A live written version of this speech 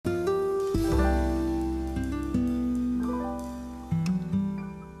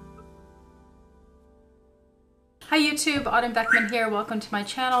Hi YouTube, Autumn Beckman here. Welcome to my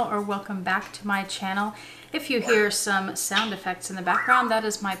channel, or welcome back to my channel. If you hear some sound effects in the background, that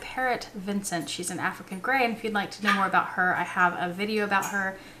is my parrot, Vincent. She's an African gray, and if you'd like to know more about her, I have a video about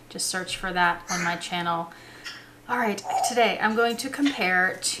her. Just search for that on my channel. Alright, today I'm going to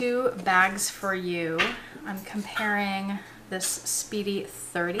compare two bags for you. I'm comparing this Speedy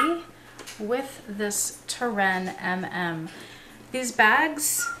 30 with this Turenne MM. These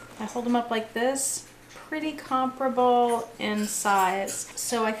bags, I hold them up like this, pretty comparable in size,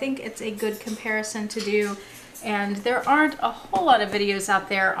 so I think it's a good comparison to do. And there aren't a whole lot of videos out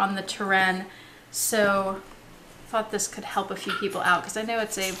there on the Turenne, so I thought this could help a few people out because I know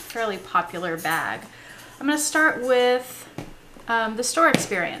it's a fairly popular bag. I'm going to start with the store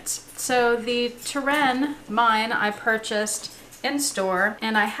experience. So the Turenne, mine, I purchased in store,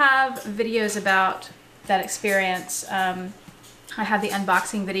 and I have videos about that experience. I have the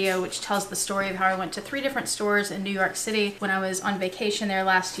unboxing video, which tells the story of how I went to 3 different stores in New York City when I was on vacation there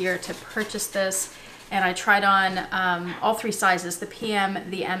last year to purchase this. And I tried on all 3 sizes, the PM,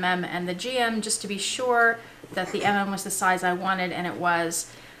 the MM, and the GM, just to be sure that the MM was the size I wanted, and it was.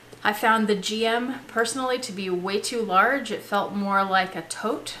 I found the GM personally to be way too large. It felt more like a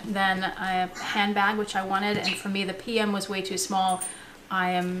tote than a handbag, which I wanted. And for me, the PM was way too small.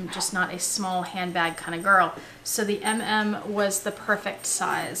 I am just not a small handbag kind of girl. So the MM was the perfect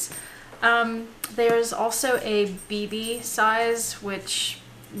size. There's also a BB size, which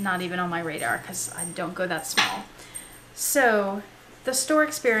not even on my radar because I don't go that small. So the store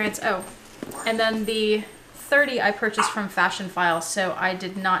experience, oh, and then the 30 I purchased from Fashionphile, so I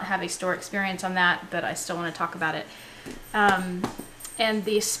did not have a store experience on that, but I still want to talk about it. And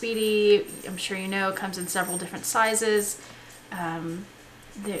the Speedy, I'm sure you know, comes in several different sizes.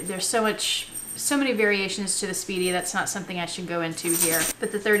 There's so many variations to the Speedy. That's not something I should go into here.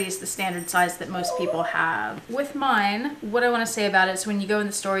 But the 30 is the standard size that most people have. With mine, what I want to say about it is when you go in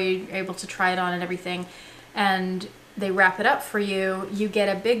the store, you're able to try it on and everything, and they wrap it up for you. You get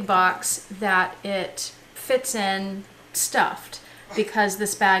a big box that it fits in stuffed because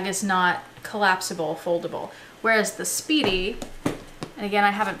this bag is not collapsible, foldable. Whereas the Speedy, and again,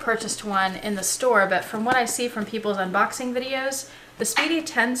 I haven't purchased one in the store, but from what I see from people's unboxing videos, the Speedy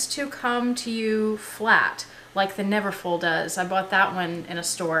tends to come to you flat, like the Neverfull does. I bought that one in a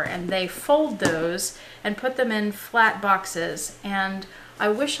store, and they fold those and put them in flat boxes. And I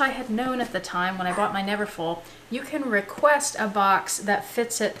wish I had known at the time when I bought my Neverfull, you can request a box that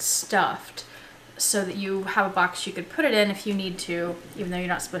fits it stuffed, so that you have a box you could put it in if you need to, even though you're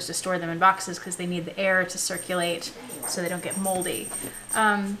not supposed to store them in boxes because they need the air to circulate so they don't get moldy.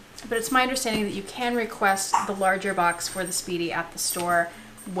 But it's my understanding that you can request the larger box for the Speedy at the store.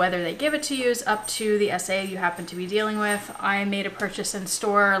 Whether they give it to you is up to the SA you happen to be dealing with. I made a purchase in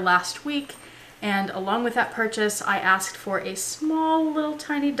store last week, and along with that purchase, I asked for a small little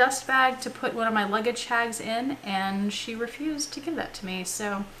tiny dust bag to put one of my luggage tags in, and she refused to give that to me.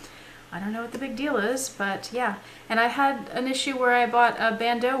 So I don't know what the big deal is, but yeah. And I had an issue where I bought a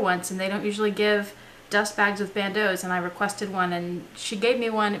bandeau once, and they don't usually give dust bags with bandeaus, and I requested one, and she gave me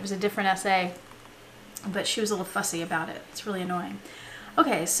one. It was a different SA, but she was a little fussy about it. It's really annoying.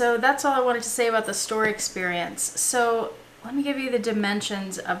 Okay, so that's all I wanted to say about the store experience. So let me give you the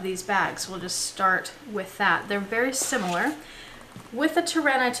dimensions of these bags. We'll just start with that. They're very similar. With the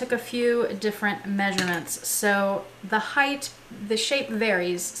Turenne, I took a few different measurements. So the height, the shape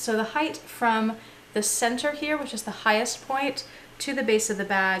varies. So the height from the center here, which is the highest point, to the base of the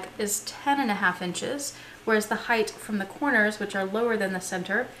bag is 10.5 inches, whereas the height from the corners, which are lower than the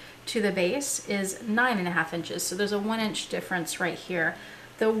center, to the base is 9.5 inches. So there's a 1 inch difference right here.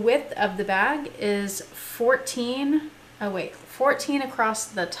 The width of the bag is 14 across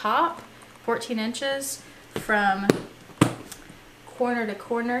the top, 14 inches from corner to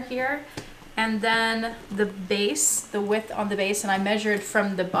corner here, and then the base, the width on the base, and I measured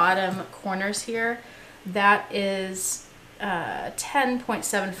from the bottom corners here, that is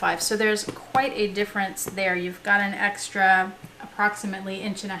 10.75. so there's quite a difference there. You've got an extra approximately 1.5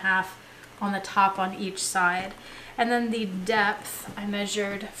 inches on the top on each side. And then the depth I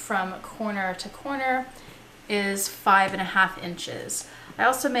measured from corner to corner is 5.5 inches. I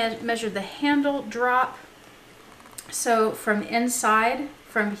also measured the handle drop. So from inside,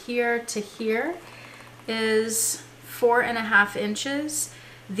 from here to here, is 4.5 inches.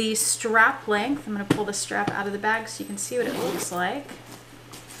 The strap length, I'm going to pull the strap out of the bag so you can see what it looks like.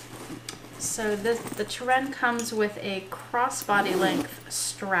 So the Turenne comes with a crossbody length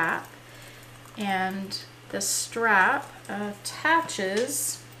strap, and the strap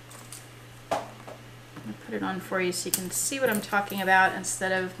attaches, I'm going to put it on for you so you can see what I'm talking about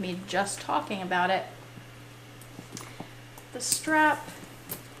instead of me just talking about it. the strap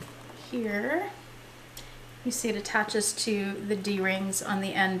here, you see it attaches to the D-rings on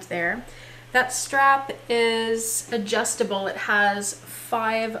the end there. That strap is adjustable. It has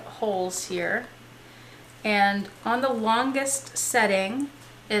 5 holes here. And on the longest setting,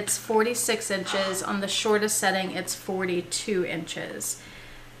 it's 46 inches. On the shortest setting, it's 42 inches.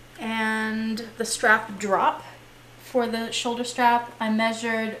 And the strap drop for the shoulder strap, I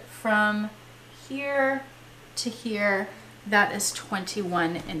measured from here to here. That is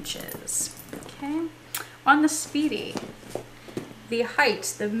 21 inches. Okay. On the Speedy, the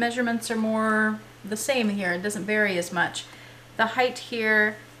height, the measurements are more the same here. It doesn't vary as much. The height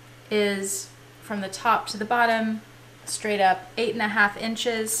here is from the top to the bottom, straight up 8.5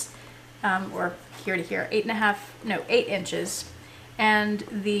 inches, or here to here, 8 inches. And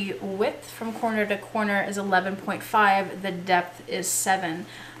the width from corner to corner is 11.5. The depth is 7.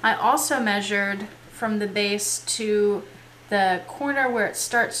 I also measured from the base to the corner where it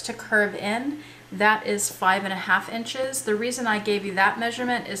starts to curve in. That is 5.5 inches. The reason I gave you that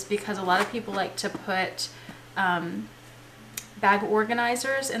measurement is because a lot of people like to put bag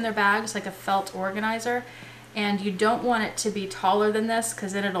organizers in their bags, like a felt organizer, and you don't want it to be taller than this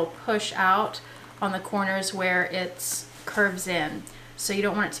because then it'll push out on the corners where it curves in. So you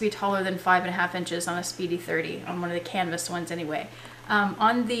don't want it to be taller than 5.5 inches on a Speedy 30, on one of the canvas ones anyway.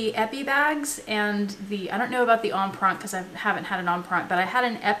 On the Epi bags and I don't know about the Empreinte because I haven't had an Empreinte, but I had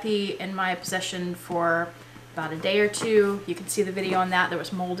an Epi in my possession for about a day or two. You can see the video on that. There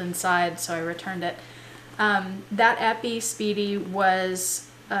was mold inside, so I returned it. That Epi Speedy was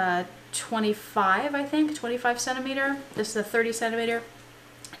 25, I think, 25 centimeter. This is a 30 centimeter.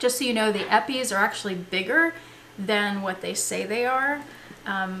 Just so you know, the Epis are actually bigger than what they say they are.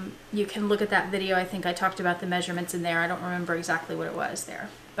 You can look at that video. I think I talked about the measurements in there. I don't remember exactly what it was there.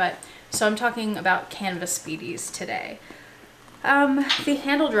 But so I'm talking about canvas Speedies today. The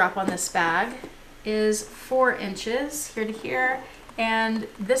handle drop on this bag is 4 inches here to here. And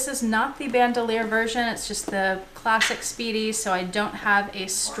this is not the bandolier version. It's just the classic Speedy. So I don't have a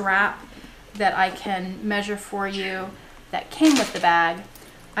strap that I can measure for you that came with the bag.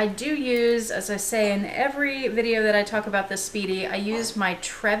 I do use, as I say in every video that I talk about the Speedy, I use my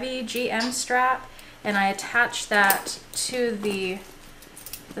Trendlee GM strap and I attach that to the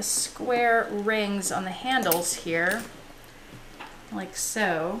square rings on the handles here, like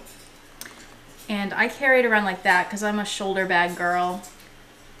so. And I carry it around like that because I'm a shoulder bag girl.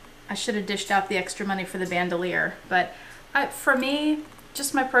 I should have dished out the extra money for the bandolier, but for me,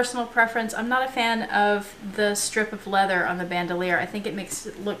 just my personal preference, I'm not a fan of the strip of leather on the bandolier. I think it makes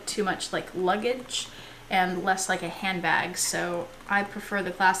it look too much like luggage and less like a handbag. So I prefer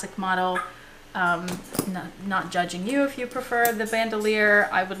the classic model. Not judging you if you prefer the bandolier.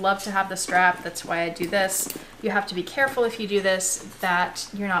 I would love to have the strap. That's why I do this. You have to be careful if you do this that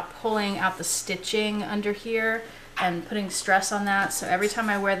you're not pulling out the stitching under here and putting stress on that. So every time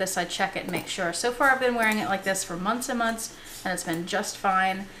I wear this, I check it and make sure. So far, I've been wearing it like this for months and months, and it's been just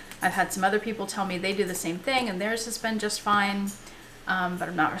fine. I've had some other people tell me they do the same thing and theirs has been just fine, but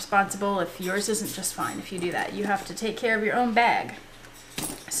I'm not responsible if yours isn't just fine if you do that. You have to take care of your own bag.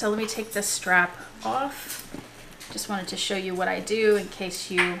 So let me take this strap off. Just wanted to show you what I do in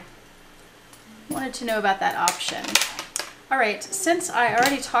case you wanted to know about that option. All right, since I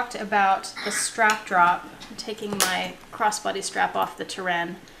already talked about the strap drop, I'm taking my crossbody strap off the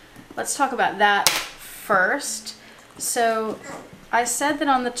Turenne. Let's talk about that first. So I said that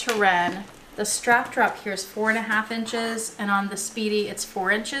on the Turenne, the strap drop here is 4.5 inches, and on the Speedy it's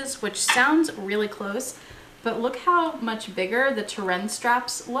 4 inches, which sounds really close, but look how much bigger the Turenne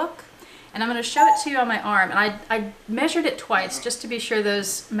straps look. And I'm going to show it to you on my arm, and I measured it twice just to be sure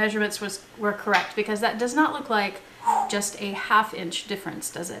those measurements were correct, because that does not look like just a 1/2 inch difference,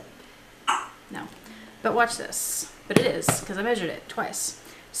 does it? No. But watch this. But it is, because I measured it twice.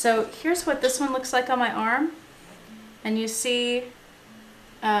 So here's what this one looks like on my arm. And you see,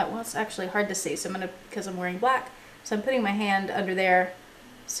 well, it's actually hard to see, so I'm because I'm wearing black. So I'm putting my hand under there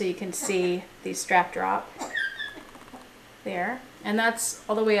so you can see the strap drop there. And that's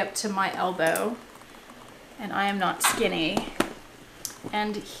all the way up to my elbow. And I am not skinny.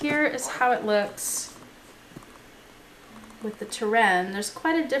 And here is how it looks with the Turenne. There's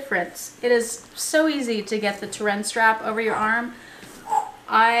quite a difference. It is so easy to get the Turenne strap over your arm.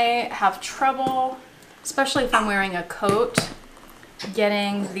 I have trouble, especially if I'm wearing a coat,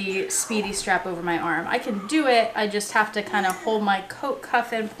 getting the Speedy strap over my arm. I can do it, I just have to kind of hold my coat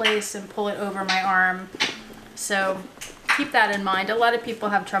cuff in place and pull it over my arm. So keep that in mind. A lot of people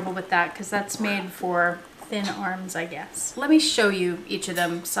have trouble with that because that's made for thin arms, I guess. Let me show you each of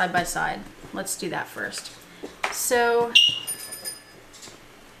them side by side. Let's do that first. So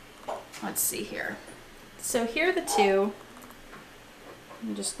let's see here. So here are the two.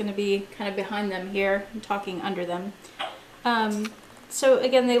 I'm just going to be kind of behind them here. I'm talking under them. So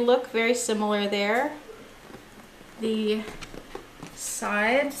again, they look very similar there. The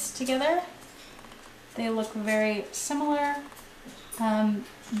sides together, they look very similar.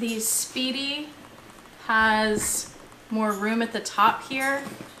 The Speedy has more room at the top here,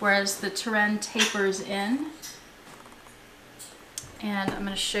 whereas the Turenne tapers in. And I'm going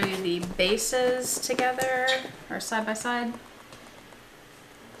to show you the bases together, or side by side.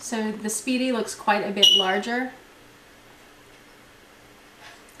 So the Speedy looks quite a bit larger.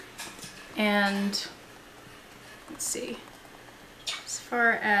 And let's see, as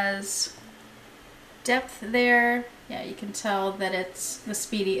far as depth there, yeah, you can tell that the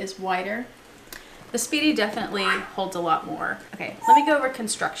Speedy is wider. The Speedy definitely holds a lot more. Okay, let me go over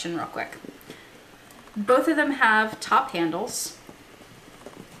construction real quick. Both of them have top handles.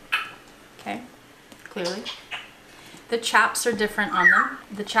 Okay, clearly. The chaps are different on them.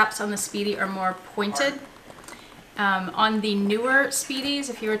 The chaps on the Speedy are more pointed. On the newer Speedies,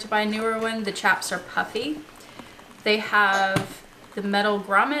 if you were to buy a newer one, the chaps are puffy. They have the metal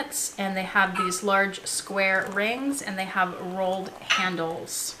grommets, and they have these large square rings, and they have rolled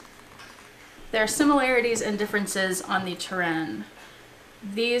handles. There are similarities and differences on the Turenne.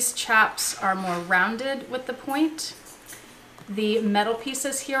 These chaps are more rounded with the point. The metal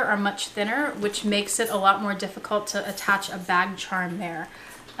pieces here are much thinner, which makes it a lot more difficult to attach a bag charm there.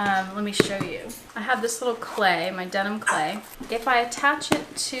 Let me show you. I have this little clay, my denim clay. If I attach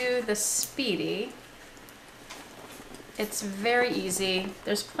it to the Speedy, it's very easy.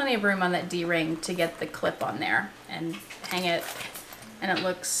 There's plenty of room on that D-ring to get the clip on there and hang it, and it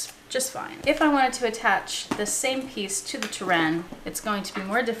looks just fine. If I wanted to attach the same piece to the Turenne, it's going to be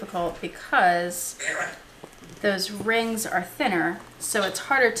more difficult because those rings are thinner, so it's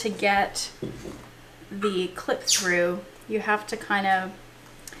harder to get the clip through. You have to kind of,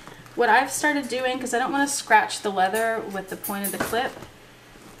 what I've started doing, because I don't want to scratch the leather with the point of the clip,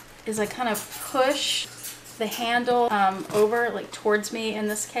 is I kind of push the handle over, like towards me in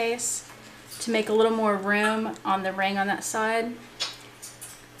this case, to make a little more room on the ring on that side.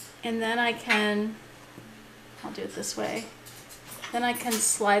 And then I can, I'll do it this way. Then I can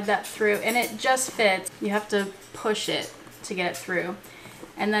slide that through, and it just fits. You have to push it to get it through.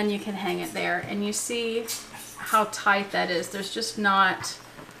 And then you can hang it there. And you see how tight that is. There's just not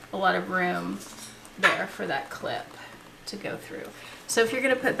a lot of room there for that clip to go through. So if you're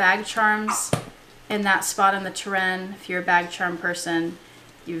gonna put bag charms in that spot on the Turenne, if you're a bag charm person,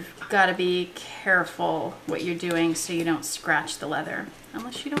 you've gotta be careful what you're doing so you don't scratch the leather,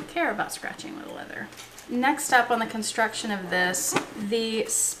 unless you don't care about scratching with the leather. Next up on the construction of this, the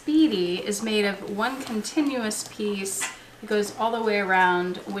Speedy is made of one continuous piece. It goes all the way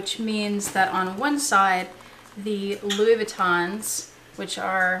around, which means that on one side, the Louis Vuittons, which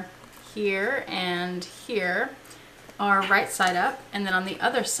are here and here, are right side up, and then on the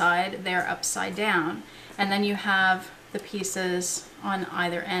other side, they're upside down. And then you have the pieces on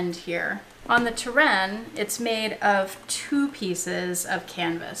either end here. On the Turenne, it's made of two pieces of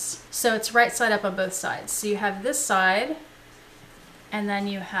canvas. So it's right side up on both sides. So you have this side, and then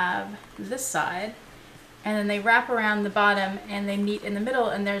you have this side, and then they wrap around the bottom and they meet in the middle,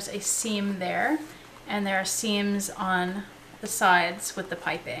 and there's a seam there, and there are seams on the sides with the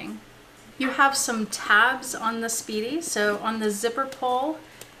piping. You have some tabs on the Speedy. So on the zipper pull,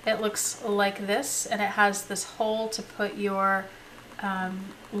 it looks like this, and it has this hole to put your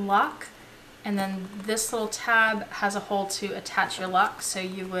lock. And then this little tab has a hole to attach your lock, so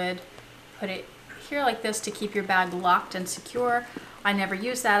you would put it here like this to keep your bag locked and secure. I never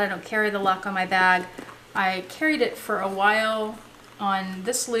use that. I don't carry the lock on my bag. I carried it for a while on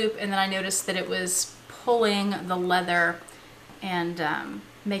this loop, and then I noticed that it was pulling the leather and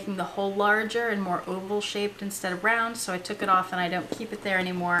making the hole larger and more oval shaped instead of round, so I took it off and I don't keep it there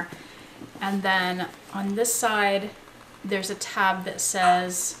anymore. And then on this side, there's a tab that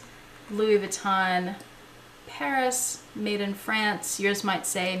says Louis Vuitton Paris, made in France. Yours might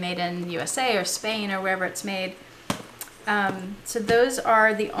say made in USA or Spain or wherever it's made. So those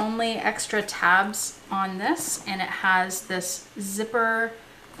are the only extra tabs on this, and it has this zipper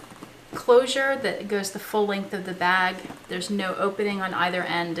closure that goes the full length of the bag. There's no opening on either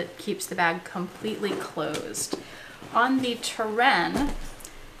end. It keeps the bag completely closed. On the Turenne,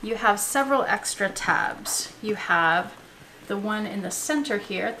 you have several extra tabs. You have the one in the center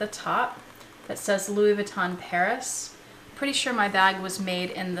here at the top that says Louis Vuitton Paris. Pretty sure my bag was made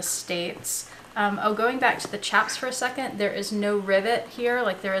in the States. Oh, going back to the chaps for a second, there is no rivet here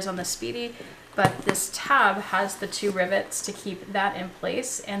like there is on the Speedy. but this tab has the 2 rivets to keep that in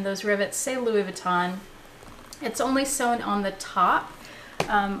place, and those rivets say Louis Vuitton. It's only sewn on the top.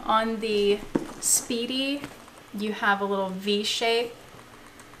 On the Speedy, you have a little V shape.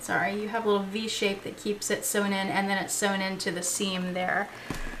 Sorry, you have a little V shape that keeps it sewn in, and then it's sewn into the seam there.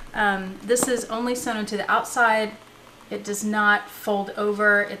 This is only sewn into the outside. It does not fold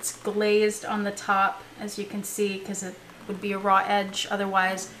over. It's glazed on the top, as you can see, because it would be a raw edge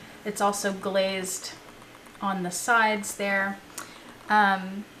otherwise. It's also glazed on the sides there.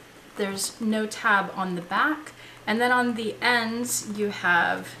 There's no tab on the back. And then on the ends, you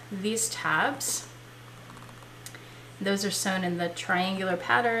have these tabs. Those are sewn in the triangular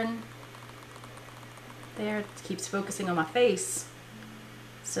pattern. There, it keeps focusing on my face.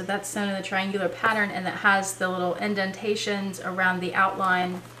 So that's sewn in the triangular pattern, and it has the little indentations around the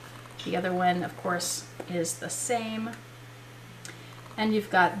outline. The other one, of course, is the same. And you've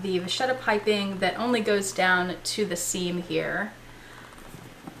got the vachetta piping that only goes down to the seam here.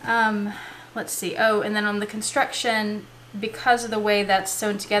 Let's see. Oh, and then on the construction, because of the way that's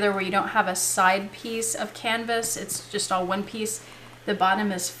sewn together where you don't have a side piece of canvas, it's just all one piece, the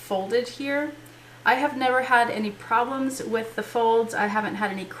bottom is folded here. I have never had any problems with the folds. I haven't had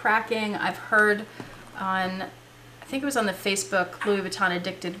any cracking. I've heard on, I think it was on the Facebook Louis Vuitton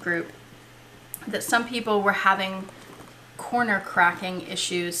Addicted group, that some people were having corner cracking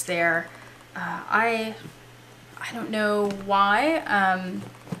issues there. I don't know why,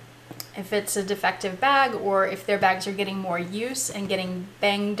 if it's a defective bag or if their bags are getting more use and getting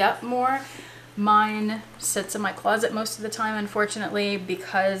banged up more. Mine sits in my closet most of the time, unfortunately,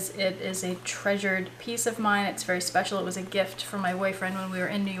 because it is a treasured piece of mine. It's very special. It was a gift from my boyfriend when we were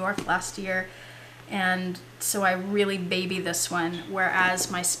in New York last year, and so I really baby this one.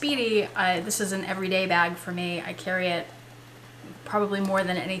 Whereas my Speedy, this is an everyday bag for me. I carry it probably more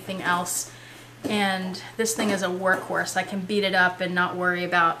than anything else, and this thing is a workhorse. I can beat it up and not worry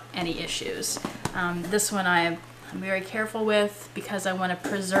about any issues. This one I'm very careful with because I want to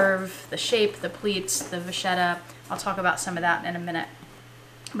preserve the shape, the pleats, the vachetta. I'll talk about some of that in a minute.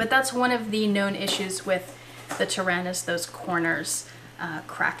 But that's one of the known issues with the Turenne, is those corners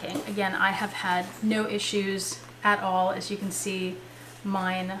cracking. Again, I have had no issues at all. As you can see,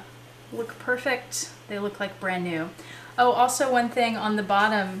 mine look perfect. They look like brand new. Oh, also one thing on the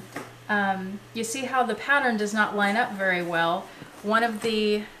bottom, you see how the pattern does not line up very well. One of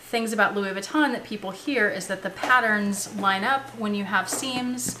the things about Louis Vuitton that people hear is that the patterns line up when you have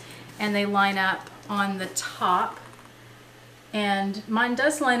seams, and they line up on the top. And mine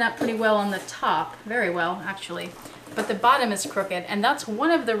does line up pretty well on the top, very well actually, but the bottom is crooked. And that's one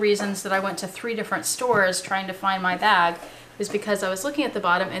of the reasons that I went to 3 different stores trying to find my bag, is because I was looking at the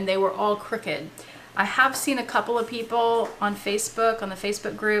bottom and they were all crooked. I have seen a couple of people on Facebook, on the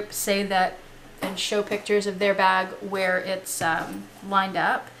Facebook group, say that and show pictures of their bag where it's lined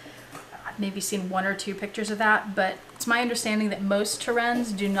up. I've maybe seen 1 or 2 pictures of that, but it's my understanding that most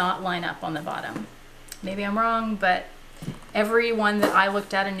Turennes do not line up on the bottom. Maybe I'm wrong, but every one that I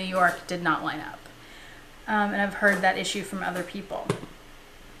looked at in New York did not line up. And I've heard that issue from other people.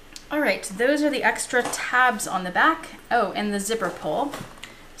 All right, those are the extra tabs on the back. Oh, and the zipper pull.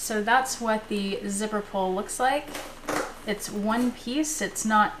 So that's what the zipper pull looks like. It's 1 piece, it's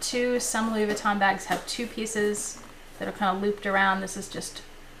not 2. Some Louis Vuitton bags have 2 pieces that are kind of looped around. This is just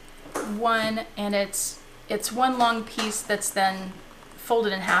 1, and it's 1 long piece that's then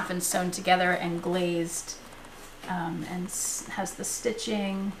folded in half and sewn together and glazed, and has the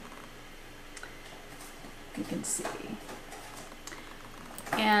stitching, you can see.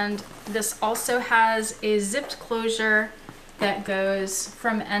 And this also has a zipped closure that goes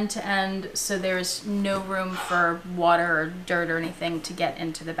from end to end, so there's no room for water or dirt or anything to get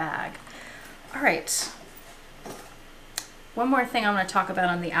into the bag. All right, one more thing I want to talk about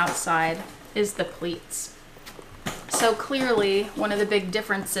on the outside is the pleats. So clearly, one of the big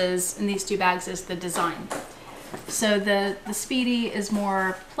differences in these 2 bags is the design. So the Speedy is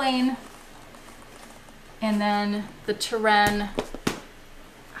more plain, and then the Turenne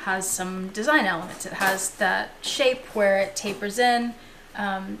has some design elements. It has that shape where it tapers in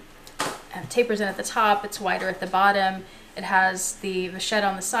at the top, it's wider at the bottom. It has the vachette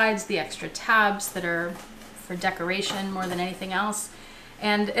on the sides, the extra tabs that are for decoration more than anything else.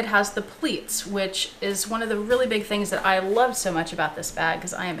 And it has the pleats, which is one of the really big things that I love so much about this bag,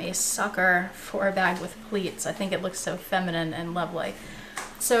 because I am a sucker for a bag with pleats. I think it looks so feminine and lovely.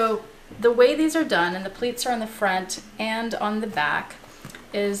 So the way these are done, and the pleats are on the front and on the back,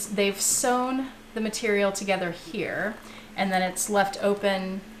 is they've sewn the material together here, and then it's left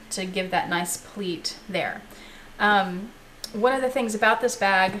open to give that nice pleat there. One of the things about this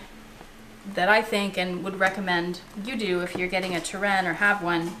bag that I think and would recommend you do if you're getting a Turenne or have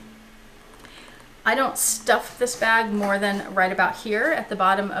one, I don't stuff this bag more than right about here at the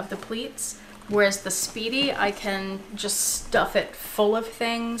bottom of the pleats, whereas the Speedy, I can just stuff it full of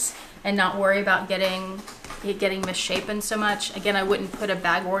things and not worry about it getting misshapen so much. Again, I wouldn't put a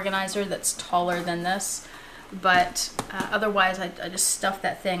bag organizer that's taller than this, but otherwise I just stuff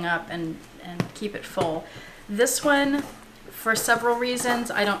that thing up and keep it full. This one, for several reasons,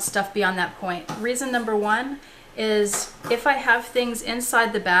 I don't stuff beyond that point. Reason number one is if I have things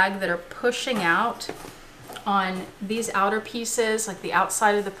inside the bag that are pushing out on these outer pieces, like the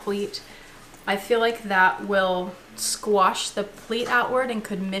outside of the pleat, I feel like that will squash the pleat outward and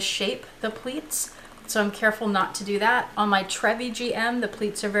could misshape the pleats. So I'm careful not to do that. On my Trevi GM, the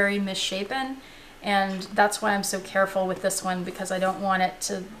pleats are very misshapen, and that's why I'm so careful with this one, because I don't want it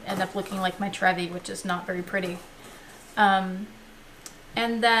to end up looking like my Trevi, which is not very pretty.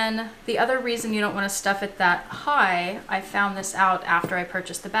 And then the other reason you don't want to stuff it that high, I found this out after I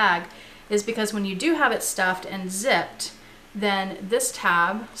purchased the bag, is because when you do have it stuffed and zipped, then this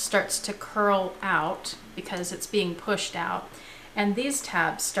tab starts to curl out because it's being pushed out, and these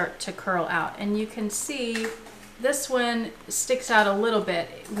tabs start to curl out. And you can see this one sticks out a little bit.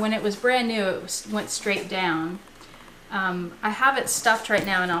 When it was brand new, it went straight down. I have it stuffed right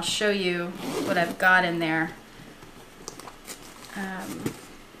now, and I'll show you what I've got in there.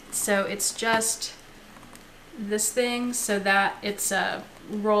 So it's just this thing, so that it's a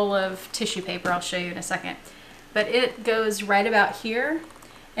roll of tissue paper. I'll show you in a second. But it goes right about here,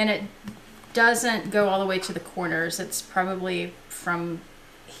 and it doesn't go all the way to the corners. It's probably from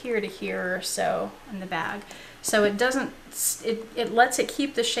here to here or so in the bag. So it doesn't, it lets it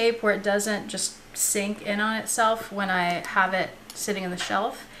keep the shape where it doesn't just sink in on itself when I have it sitting on the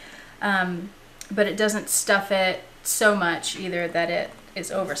shelf. But it doesn't stuff it so much either that it is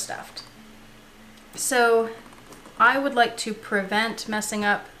overstuffed. So I would like to prevent messing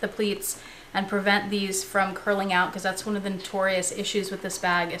up the pleats and prevent these from curling out, because that's one of the notorious issues with this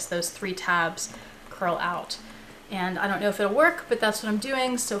bag, is those 3 tabs curl out. And I don't know if it'll work, but that's what I'm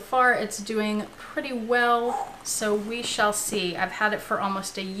doing. So far it's doing pretty well, so we shall see. I've had it for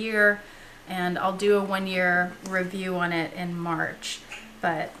almost a year, and I'll do a 1-year review on it in March,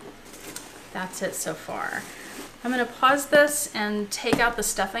 but that's it so far. I'm gonna pause this and take out the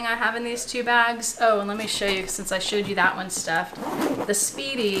stuffing I have in these 2 bags. Oh, and let me show you, since I showed you that one stuffed. The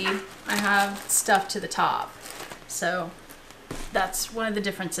Speedy I have stuffed to the top. So that's one of the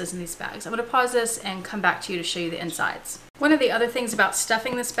differences in these bags. I'm gonna pause this and come back to you to show you the insides. One of the other things about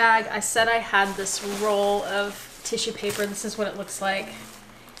stuffing this bag, I said I had this roll of tissue paper. This is what it looks like.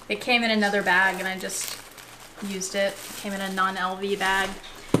 It came in another bag and I just used it. It came in a non-LV bag.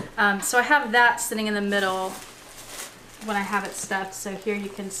 So I have that sitting in the middle when I have it stuffed. So here you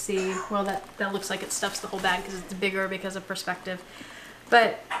can see, well, that looks like it stuffs the whole bag because it's bigger because of perspective.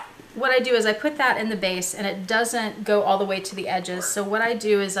 But what I do is I put that in the base, and it doesn't go all the way to the edges. So what I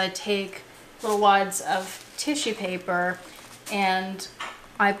do is I take little wads of tissue paper and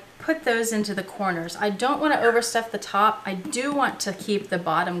I put those into the corners. I don't want to overstuff the top. I do want to keep the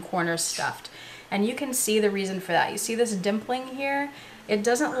bottom corners stuffed. And you can see the reason for that. You see this dimpling here? It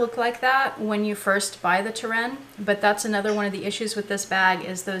doesn't look like that when you first buy the Turenne, but that's another one of the issues with this bag,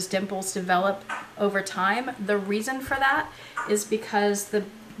 is those dimples develop over time. The reason for that is because the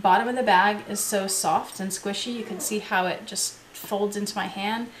bottom of the bag is so soft and squishy. You can see how it just folds into my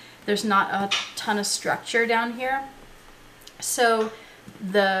hand. There's not a ton of structure down here. So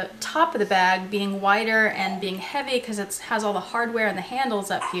the top of the bag being wider and being heavy because it has all the hardware and the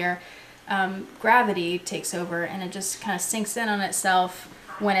handles up here, gravity takes over and it just kind of sinks in on itself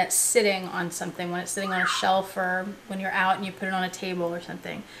when it's sitting on something, when it's sitting on a shelf, or when you're out and you put it on a table or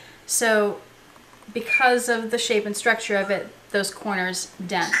something. So because of the shape and structure of it, those corners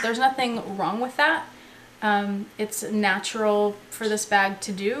dent. There's nothing wrong with that. It's natural for this bag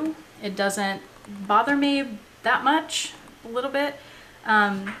to do. It doesn't bother me that much, a little bit,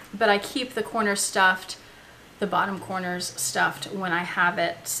 but I keep the corners stuffed, the bottom corners stuffed when I have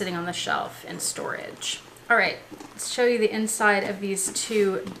it sitting on the shelf in storage. All right, let's show you the inside of these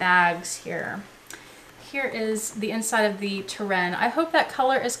 2 bags here. Here is the inside of the Turenne. I hope that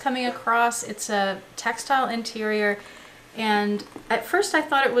color is coming across. It's a textile interior, and at first I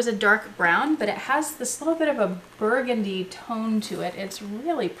thought it was a dark brown, but it has this little bit of a burgundy tone to it. It's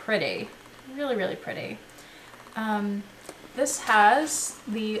really pretty, really, really pretty. This has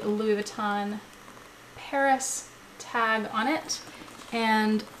the Louis Vuitton Paris tag on it,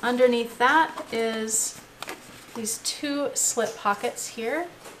 and underneath that is these 2 slip pockets here.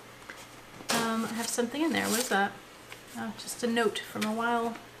 I have something in there. What is that? Oh, just a note from a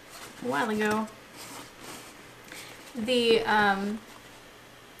while a while ago. The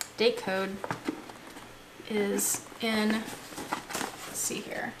date code is in, let's see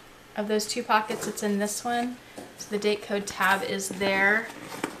here, of those two pockets, it's in this one. So the date code tab is there.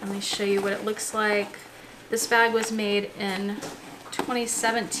 Let me show you what it looks like. This bag was made in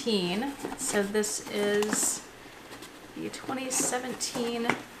 2017. So this is the 2017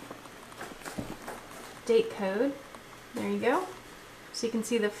 date code. There you go. So you can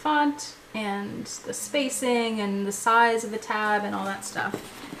see the font and the spacing and the size of the tab and all that stuff.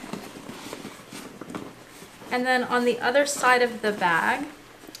 And then on the other side of the bag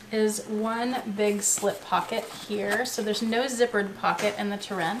is one big slip pocket here. So there's no zippered pocket in the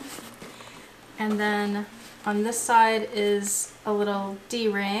Turenne. And then on this side is a little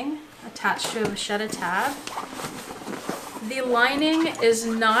D-ring attached to a vachetta tab. The lining is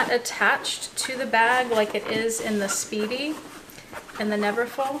not attached to the bag like it is in the Speedy and the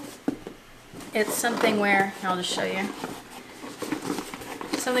Neverfull. It's something where, I'll just show you,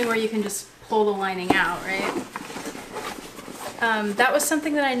 something where you can just pull the lining out, right? That was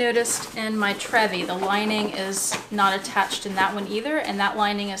something that I noticed in my Trevi. The lining is not attached in that one either, and that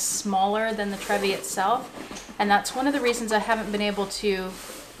lining is smaller than the Trevi itself. And that's one of the reasons I haven't been able to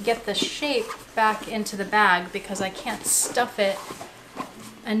get the shape back into the bag, because I can't stuff it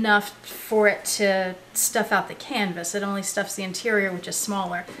enough for it to stuff out the canvas. It only stuffs the interior, which is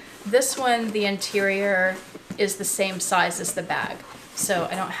smaller. This one, the interior is the same size as the bag, so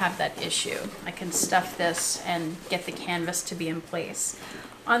I don't have that issue. I can stuff this and get the canvas to be in place.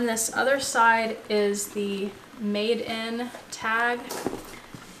 On this other side is the made in tag,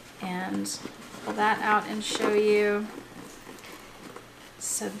 and pull that out and show you.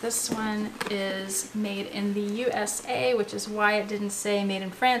 So this one is made in the USA, which is why it didn't say made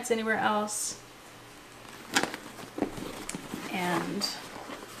in France anywhere else. And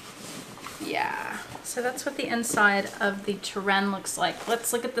yeah, so that's what the inside of the Turenne looks like.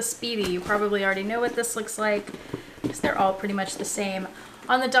 Let's look at the Speedy. You probably already know what this looks like, because they're all pretty much the same.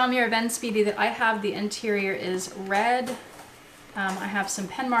 On the Damier Ebene Speedy that I have, the interior is red. I have some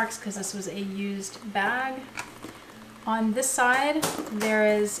pen marks because this was a used bag. On this side, there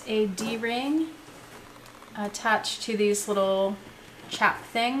is a D-ring attached to these little chap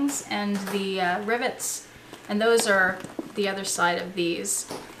things, and the rivets, and those are the other side of these.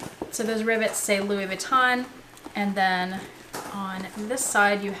 So those rivets say Louis Vuitton, and then on this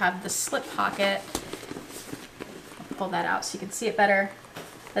side you have the slip pocket. I'll pull that out so you can see it better.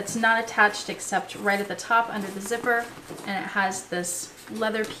 That's not attached except right at the top under the zipper, and it has this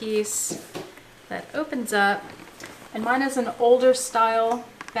leather piece that opens up. And mine is an older style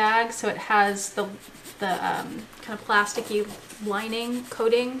bag, so it has the kind of plasticky lining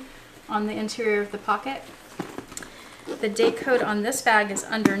coating on the interior of the pocket. The date code on this bag is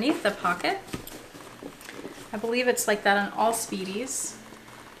underneath the pocket. I believe it's like that on all Speedies.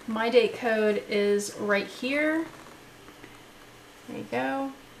 My date code is right here. There you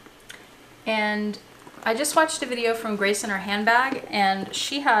go. And I just watched a video from Grace and her handbag, and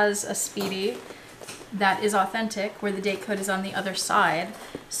she has a Speedy that is authentic, where the date code is on the other side.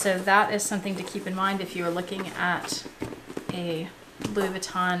 So that is something to keep in mind if you are looking at a Louis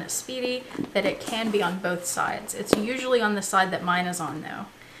Vuitton Speedy, that it can be on both sides. It's usually on the side that mine is on though.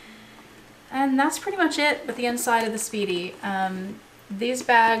 And that's pretty much it with the inside of the Speedy. These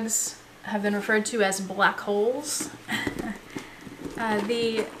bags have been referred to as black holes.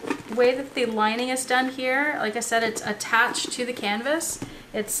 The way that the lining is done here, like I said, it's attached to the canvas.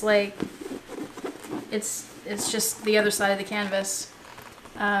 It's like, it's just the other side of the canvas.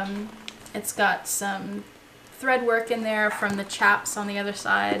 It's got some thread work in there from the chaps on the other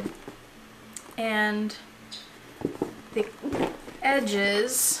side, and the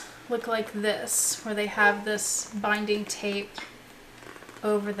edges look like this, where they have this binding tape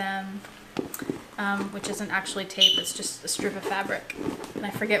over them, which isn't actually tape, it's just a strip of fabric, and I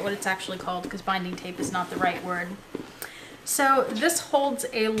forget what it's actually called because binding tape is not the right word. So this holds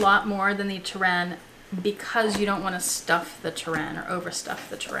a lot more than the Turenne, because you don't want to stuff the Turenne or overstuff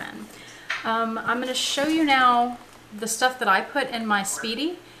the Turenne. I'm going to show you now the stuff that I put in my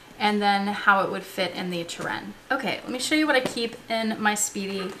Speedy, and then how it would fit in the Turenne. Okay, let me show you what I keep in my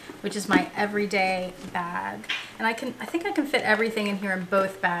Speedy, which is my everyday bag. And I think I can fit everything in here in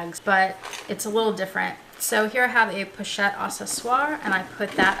both bags, but it's a little different. So here I have a pochette accessoire, and I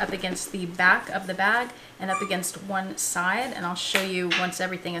put that up against the back of the bag and up against one side, and I'll show you once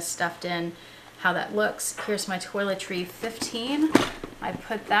everything is stuffed in how that looks. Here's my toiletry 15. I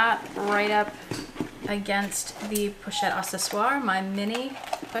put that right up against the pochette accessoire, my mini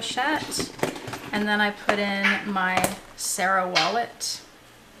pochette. And then I put in my Sarah wallet.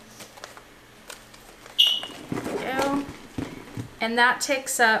 And that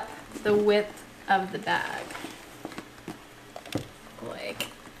takes up the width of the bag, like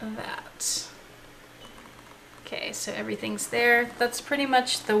that. Okay, so everything's there. That's pretty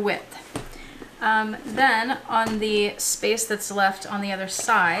much the width. Then on the space that's left on the other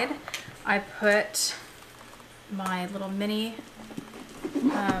side, I put my little mini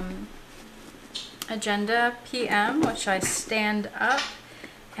agenda PM, which I stand up,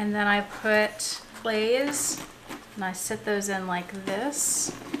 and then I put plays, and I sit those in like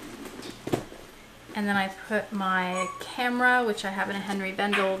this. And then I put my camera, which I have in a Henry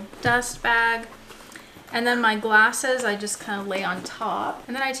Bendel dust bag. And then my glasses, I just kind of lay on top.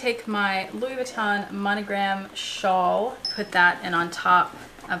 And then I take my Louis Vuitton monogram shawl, put that in on top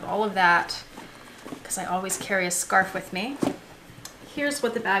of all of that, because I always carry a scarf with me. Here's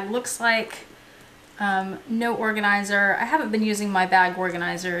what the bag looks like. No organizer. I haven't been using my bag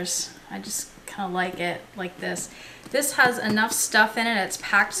organizers. I just kind of like it like this. This has enough stuff in it. It's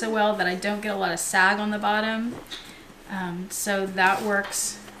packed so well that I don't get a lot of sag on the bottom. So that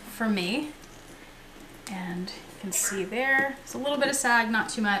works for me. And you can see there, it's a little bit of sag, not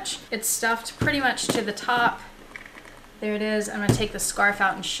too much. It's stuffed pretty much to the top. There it is. I'm gonna take the scarf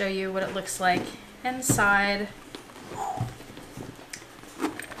out and show you what it looks like inside.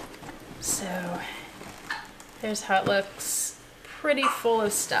 So there's how it looks. Pretty full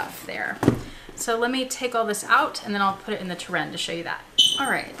of stuff there. So let me take all this out and then I'll put it in the Turenne to show you that. All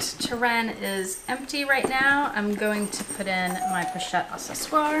right, Turenne is empty right now. I'm going to put in my pochette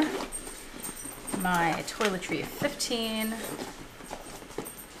accessoire, my toiletry 15,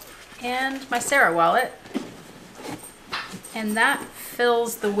 and my Sarah wallet. And that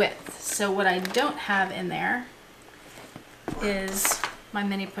fills the width. So what I don't have in there is my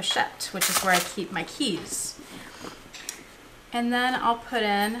mini pochette, which is where I keep my keys. And then I'll put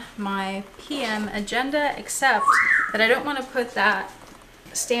in my PM agenda, except that I don't want to put that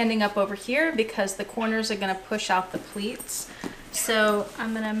standing up over here because the corners are going to push out the pleats. So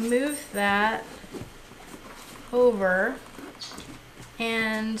I'm going to move that over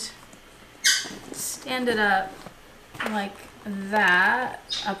and stand it up like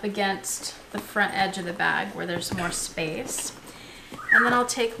that up against the front edge of the bag where there's more space. And then I'll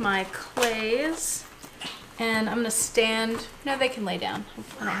take my clays and I'm gonna stand, no, they can lay down.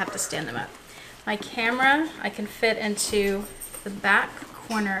 I don't have to stand them up. My camera, I can fit into the back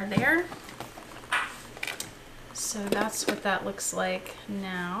corner there. So that's what that looks like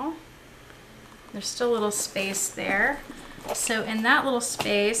now. There's still a little space there. So in that little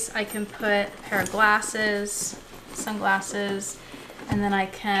space, I can put a pair of glasses, sunglasses, and then I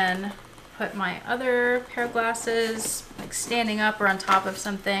can put my other pair of glasses like standing up or on top of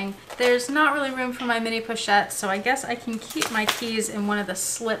something. There's not really room for my mini pochette, so I guess I can keep my keys in one of the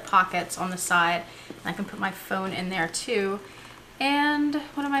slip pockets on the side. And I can put my phone in there too. And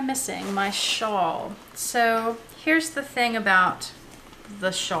what am I missing? My shawl. So here's the thing about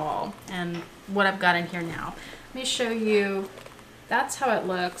the shawl and what I've got in here now. Let me show you. That's how it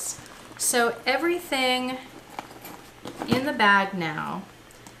looks. So everything in the bag now,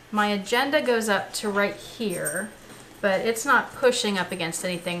 my agenda goes up to right here, but it's not pushing up against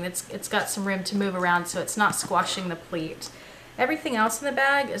anything. It's got some room to move around, so it's not squashing the pleat. Everything else in the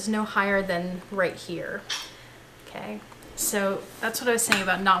bag is no higher than right here. Okay, so that's what I was saying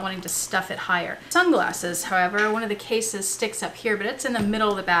about not wanting to stuff it higher. Sunglasses, however, one of the cases sticks up here, but it's in the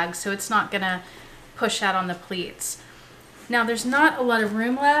middle of the bag, so it's not gonna push out on the pleats. Now there's not a lot of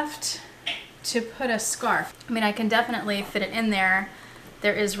room left to put a scarf. I mean, I can definitely fit it in there.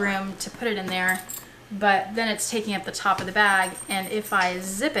 There is room to put it in there, but then it's taking up the top of the bag. And if I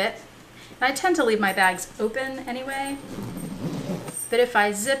zip it, and I tend to leave my bags open anyway, but if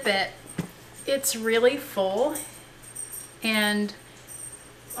I zip it, it's really full. And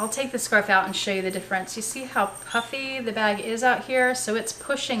I'll take the scarf out and show you the difference. You see how puffy the bag is out here? So it's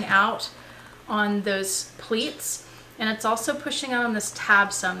pushing out on those pleats. And it's also pushing out on this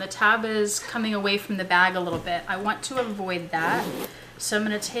tab some. The tab is coming away from the bag a little bit. I want to avoid that. So I'm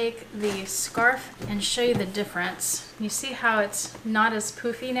going to take the scarf and show you the difference. You see how it's not as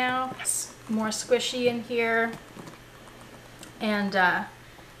poofy now? It's more squishy in here. And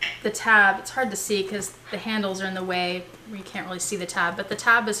the tab, it's hard to see because the handles are in the way. You can't really see the tab, but the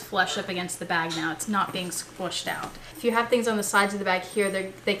tab is flush up against the bag now. It's not being squished out. If you have things on the sides of the bag here,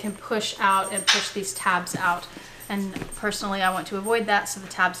 they can push out and push these tabs out. And personally, I want to avoid that so the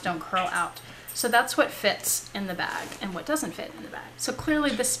tabs don't curl out. So that's what fits in the bag and what doesn't fit in the bag. So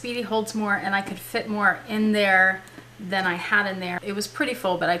clearly the Speedy holds more and I could fit more in there than I had in there. It was pretty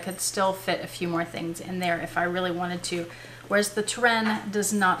full, but I could still fit a few more things in there if I really wanted to. Whereas the Turenne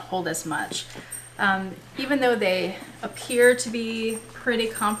does not hold as much. Even though they appear to be pretty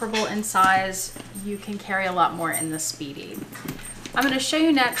comparable in size, you can carry a lot more in the Speedy. I'm going to show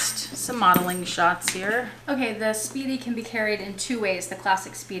you next some modeling shots here. Okay, the Speedy can be carried in two ways, the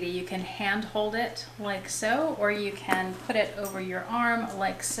classic Speedy. You can hand hold it like so, or you can put it over your arm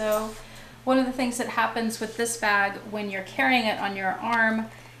like so. One of the things that happens with this bag when you're carrying it on your arm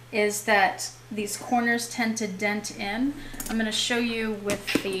is that these corners tend to dent in. I'm going to show you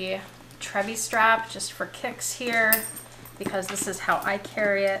with the Trevi strap just for kicks here, because this is how I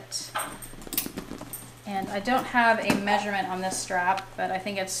carry it. And I don't have a measurement on this strap, but I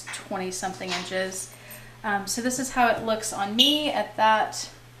think it's 20 something inches. So this is how it looks on me at that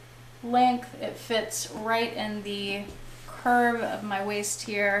length. It fits right in the curve of my waist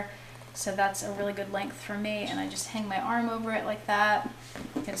here. So that's a really good length for me. And I just hang my arm over it like that.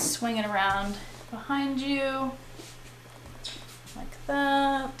 You can swing it around behind you like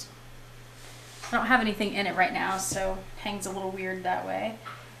that. I don't have anything in it right now, so it hangs a little weird that way.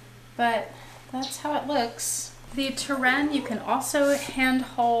 But that's how it looks. The Turenne you can also hand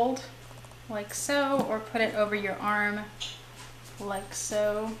hold like so, or put it over your arm like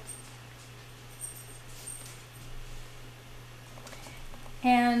so.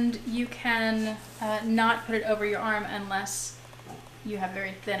 And you can not put it over your arm unless you have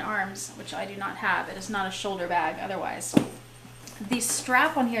very thin arms, which I do not have. It is not a shoulder bag otherwise. The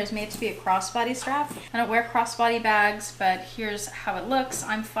strap on here is made to be a crossbody strap. I don't wear crossbody bags, but here's how it looks.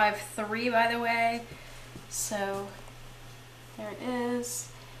 I'm 5'3", by the way, so there it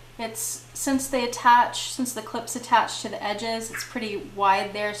is. It's, since the clips attach to the edges, it's pretty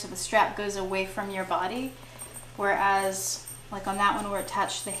wide there, so the strap goes away from your body, whereas like on that one where it's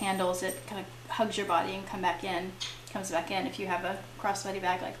attached to the handles, it kind of hugs your body and comes back in if you have a crossbody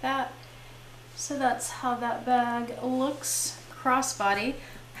bag like that. So that's how that bag looks. Crossbody.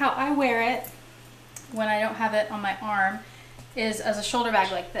 How I wear it when I don't have it on my arm is as a shoulder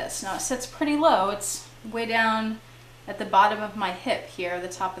bag like this. Now it sits pretty low. It's way down at the bottom of my hip here, the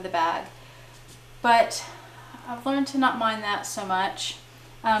top of the bag. But I've learned to not mind that so much.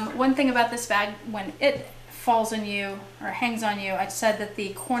 One thing about this bag, when it falls on you or hangs on you, I said that the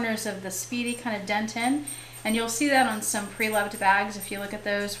corners of the Speedy kind of dent in. And you'll see that on some Preloved bags. If you look at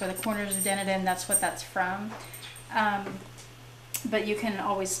those where the corners are dented in, that's what that's from. But you can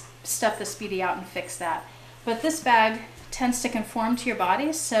always stuff the Speedy out and fix that. But this bag tends to conform to your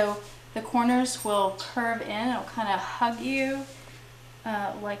body, so the corners will curve in. It'll kind of hug you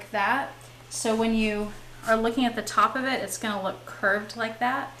like that. So when you are looking at the top of it, it's going to look curved like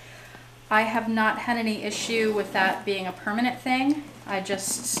that. I have not had any issue with that being a permanent thing. I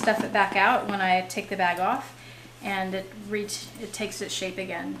just stuff it back out when I take the bag off, and it takes its shape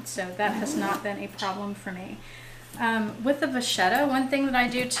again. So that has not been a problem for me. With the vachetta, one thing that I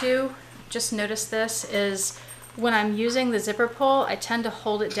do too, just notice this, is when I'm using the zipper pull, I tend to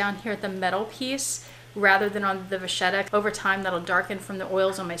hold it down here at the metal piece rather than on the vachetta. Over time that'll darken from the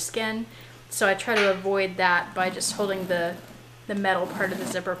oils on my skin, so I try to avoid that by just holding the metal part of the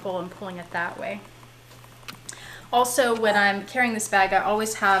zipper pull and pulling it that way. Also, when I'm carrying this bag, I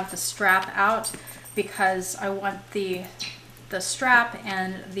always have the strap out because I want the strap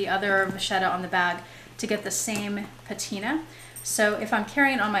and the other vachetta on the bag to get the same patina. So if I'm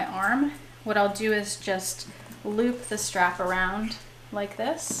carrying it on my arm, what I'll do is just loop the strap around like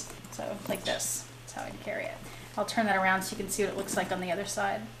this. So like this, that's how I'd carry it. I'll turn that around so you can see what it looks like on the other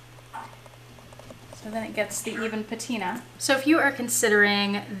side. So then it gets the even patina. So if you are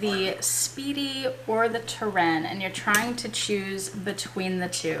considering the Speedy or the Turenne and you're trying to choose between the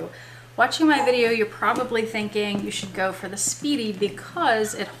two, watching my video, you're probably thinking you should go for the Speedy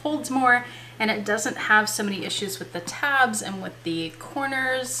because it holds more and it doesn't have so many issues with the tabs and with the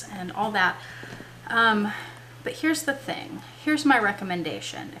corners and all that. But here's the thing. Here's my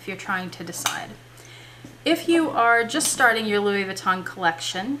recommendation if you're trying to decide. If you are just starting your Louis Vuitton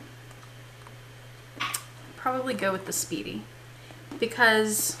collection, probably go with the Speedy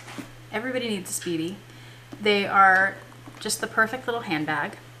because everybody needs a Speedy. They are just the perfect little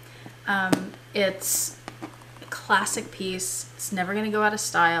handbag. It's a classic piece. It's never going to go out of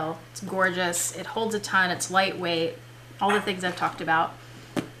style. It's gorgeous. It holds a ton. It's lightweight. All the things I've talked about.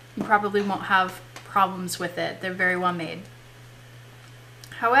 You probably won't have problems with it. They're very well made.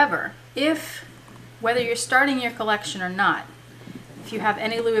 However, whether you're starting your collection or not, if you have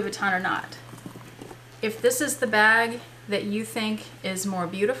any Louis Vuitton or not, if this is the bag that you think is more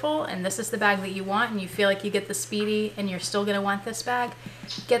beautiful and this is the bag that you want and you feel like you get the Speedy and you're still going to want this bag,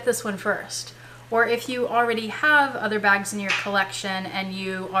 get this one first. Or if you already have other bags in your collection and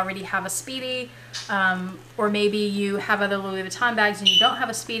you already have a Speedy, or maybe you have other Louis Vuitton bags and you don't have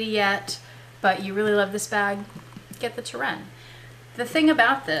a Speedy yet, but you really love this bag, get the Turenne. The thing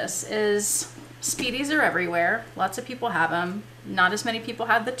about this is Speedies are everywhere. Lots of people have them. Not as many people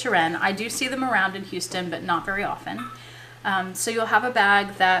have the Turenne. I do see them around in Houston, but not very often. So you'll have a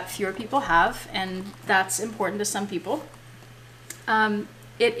bag that fewer people have, and that's important to some people.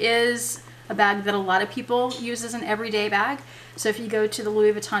 It is a bag that a lot of people use as an everyday bag. So if you go to the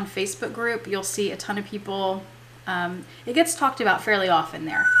Louis Vuitton Facebook group, you'll see a ton of people. It gets talked about fairly often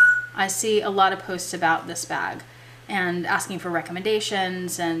there. I see a lot of posts about this bag and asking for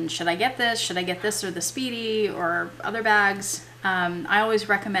recommendations and should I get this or the Speedy or other bags. I always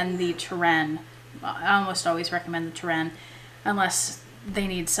recommend the Turenne. I almost always recommend the Turenne unless they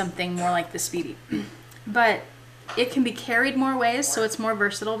need something more like the Speedy. But it can be carried more ways, so it's more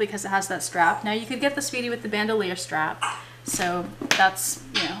versatile because it has that strap. Now you could get the Speedy with the bandolier strap, so that's,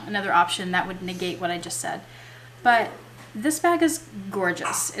 you know, another option that would negate what I just said. But this bag is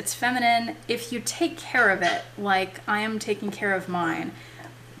gorgeous. It's feminine. If you take care of it like I am taking care of mine,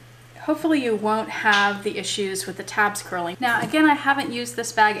 hopefully you won't have the issues with the tabs curling. Now again, I haven't used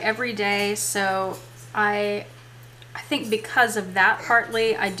this bag every day, so I think because of that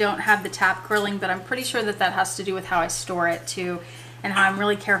partly I don't have the tab curling, but I'm pretty sure that that has to do with how I store it too and how I'm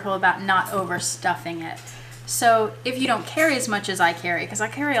really careful about not overstuffing it. So if you don't carry as much as I carry, because I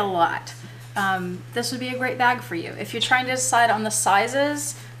carry a lot, this would be a great bag for you. If you're trying to decide on the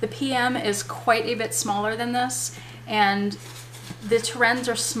sizes, the PM is quite a bit smaller than this, and the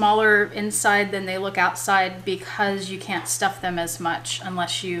Turennes are smaller inside than they look outside because you can't stuff them as much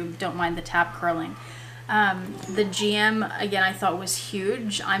unless you don't mind the tab curling. The GM, again, I thought was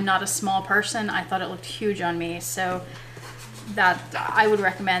huge. I'm not a small person. I thought it looked huge on me, so that I would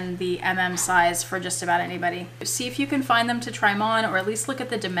recommend the MM size for just about anybody. See if you can find them to try them on, or at least look at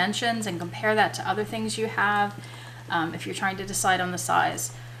the dimensions and compare that to other things you have if you're trying to decide on the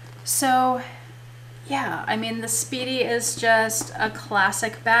size. So yeah, I mean, the Speedy is just a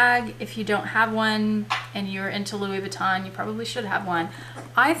classic bag. If you don't have one and you're into Louis Vuitton, you probably should have one.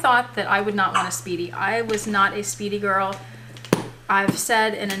 I thought that I would not want a Speedy. I was not a Speedy girl. I've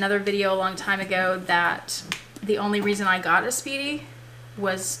said in another video a long time ago that the only reason I got a Speedy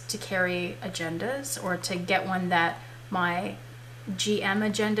was to carry agendas, or to get one that my GM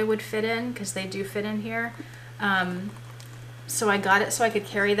agenda would fit in, because they do fit in here. So I got it so I could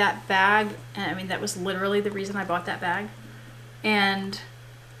carry that bag, and I mean, that was literally the reason I bought that bag. And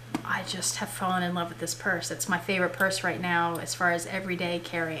I just have fallen in love with this purse. It's my favorite purse right now as far as everyday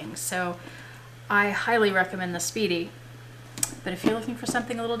carrying. So I highly recommend the Speedy. But if you're looking for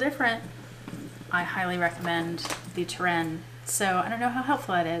something a little different, I highly recommend the Turenne. So I don't know how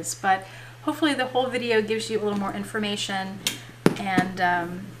helpful that is, but hopefully the whole video gives you a little more information.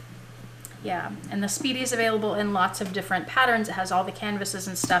 And yeah, and the Speedy is available in lots of different patterns. It has all the canvases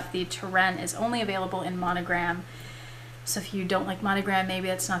and stuff. The Turenne is only available in monogram. So if you don't like monogram, maybe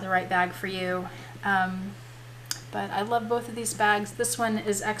it's not the right bag for you. But I love both of these bags. This one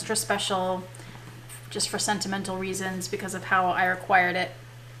is extra special just for sentimental reasons because of how I acquired it.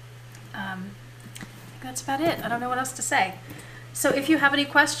 I think that's about it. I don't know what else to say. So if you have any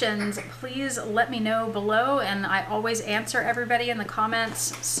questions, please let me know below, and I always answer everybody in the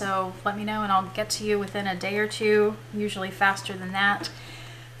comments. So let me know and I'll get to you within a day or two, usually faster than that.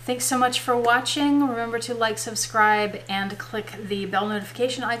 Thanks so much for watching. Remember to like, subscribe, and click the bell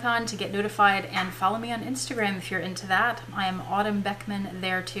notification icon to get notified, and follow me on Instagram if you're into that. I am autumnbeckman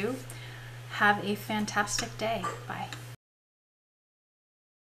there too. Have a fantastic day. Bye.